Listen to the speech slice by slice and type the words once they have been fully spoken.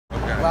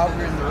while we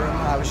were in the room,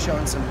 I was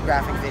shown some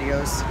graphic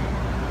videos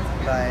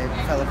by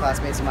fellow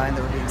classmates of mine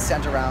that were being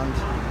sent around.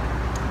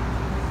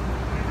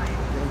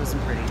 It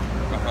wasn't pretty.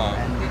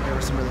 And there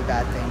were some really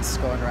bad things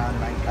going around,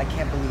 and I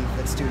can't believe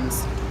that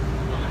students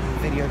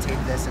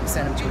videotape this and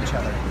send them to each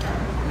other.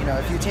 You know,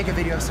 if you take a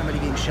video of somebody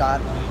being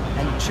shot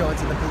and show it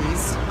to the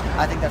police,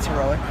 I think that's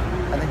heroic.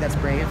 I think that's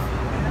brave.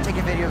 Take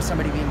a video of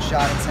somebody being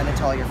shot and send it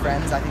to all your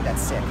friends, I think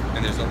that's sick.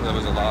 And there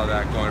was a lot of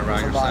that going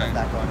around, There's a lot of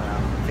that going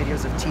around.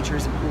 Videos of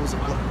teachers in pools of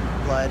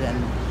blood, and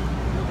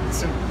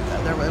so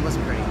it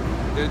wasn't pretty.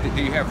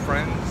 Do you have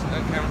friends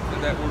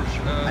that were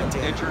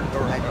injured?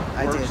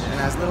 I did,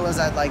 and as little as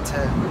I'd like to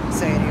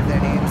say any of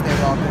their names, they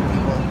were all good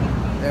people.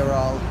 They were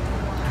all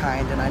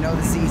kind, and I know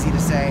this is easy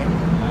to say.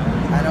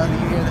 I know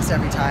that you hear this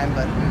every time,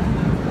 but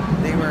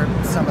they were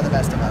some of the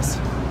best of us.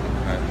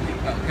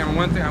 Cameron,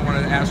 one thing I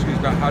wanted to ask you is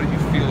about how do you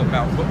feel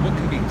about what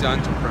can be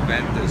done to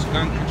prevent this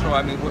gun control?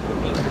 I mean, what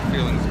are your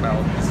feelings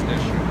about this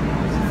issue?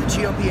 The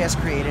GOP has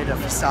created a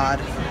facade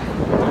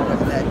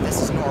that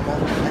this is normal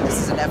and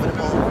this is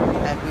inevitable,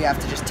 and we have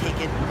to just take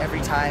it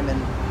every time and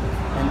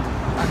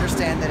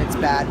understand that it's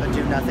bad but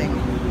do nothing.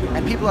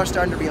 And people are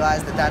starting to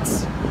realize that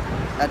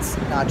that's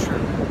not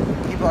true.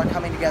 People are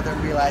coming together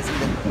and realizing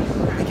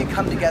that we can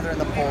come together in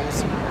the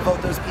polls,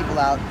 vote those people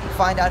out,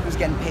 find out who's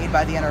getting paid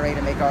by the NRA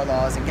to make our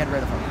laws and get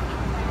rid of them,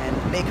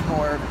 and make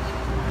more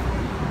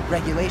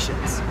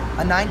regulations.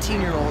 A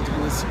 19-year-old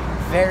who was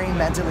very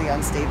mentally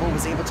unstable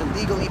was able to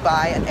legally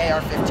buy an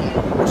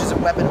AR-15, which is a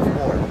weapon of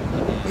war.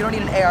 You don't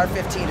need an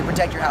AR-15 to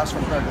protect your house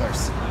from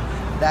burglars.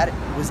 That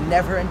was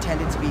never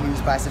intended to be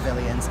used by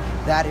civilians.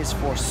 That is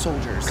for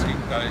soldiers.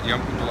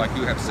 Young people like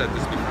you have said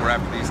this before,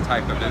 after these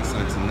type of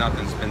incidents and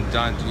nothing's been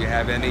done. Do you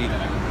have any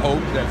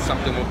hope that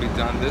something will be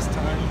done this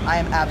time? I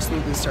am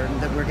absolutely certain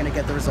that we're going to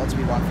get the results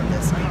we want from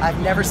this. I've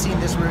never seen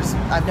this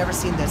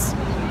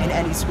in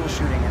any school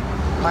shooting.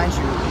 And mind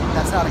you,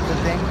 that's not a good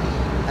thing.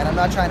 And I'm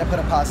not trying to put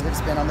a positive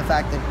spin on the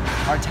fact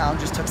that our town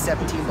just took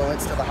 17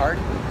 bullets to the heart.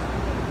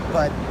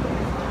 But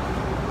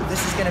this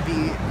is going to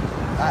be...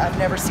 I've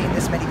never seen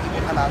this many people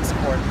come out in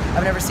support.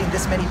 I've never seen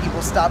this many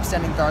people stop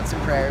sending thoughts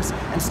and prayers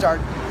and start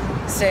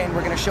saying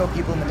we're going to show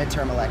people in the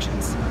midterm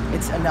elections.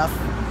 It's enough,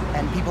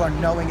 and people are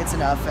knowing it's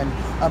enough, and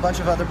a bunch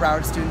of other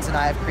Broward students and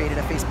I have created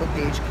a Facebook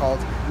page called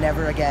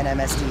Never Again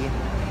MSD.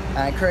 And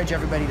I encourage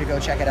everybody to go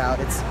check it out.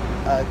 It's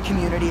a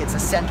community, it's a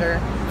center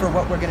for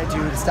what we're going to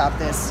do to stop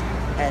this,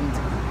 and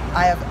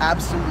I have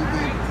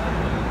absolutely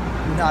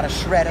not a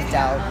shred of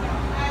doubt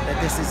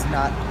that this is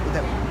not,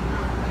 that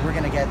we're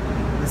going to get,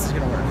 this is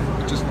going to work.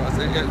 Just want to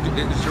say,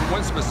 is there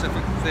one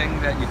specific thing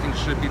that you think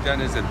should be done?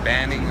 Is it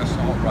banning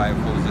assault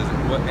rifles? Is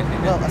it what?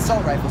 Well,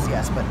 assault rifles,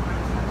 yes, but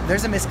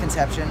there's a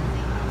misconception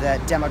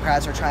that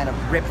Democrats are trying to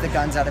rip the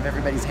guns out of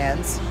everybody's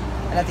hands,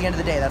 and at the end of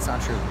the day, that's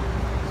not true.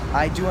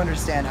 I do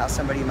understand how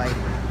somebody might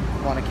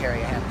want to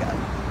carry a handgun,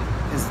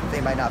 because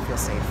they might not feel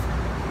safe,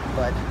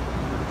 but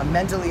a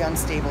mentally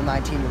unstable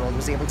 19-year-old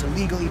was able to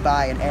legally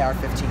buy an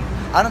AR-15.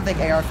 I don't think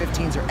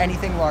AR-15s or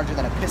anything larger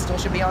than a pistol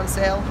should be on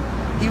sale.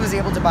 He was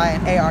able to buy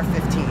an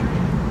AR-15.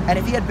 And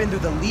if he had been through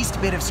the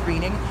least bit of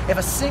screening, if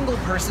a single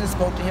person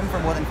spoke to him for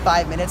more than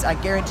 5 minutes, I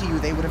guarantee you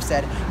they would have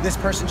said, this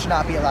person should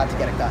not be allowed to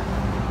get a gun.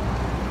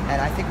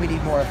 And I think we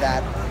need more of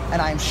that,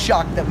 and I am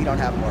shocked that we don't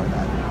have more of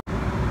that.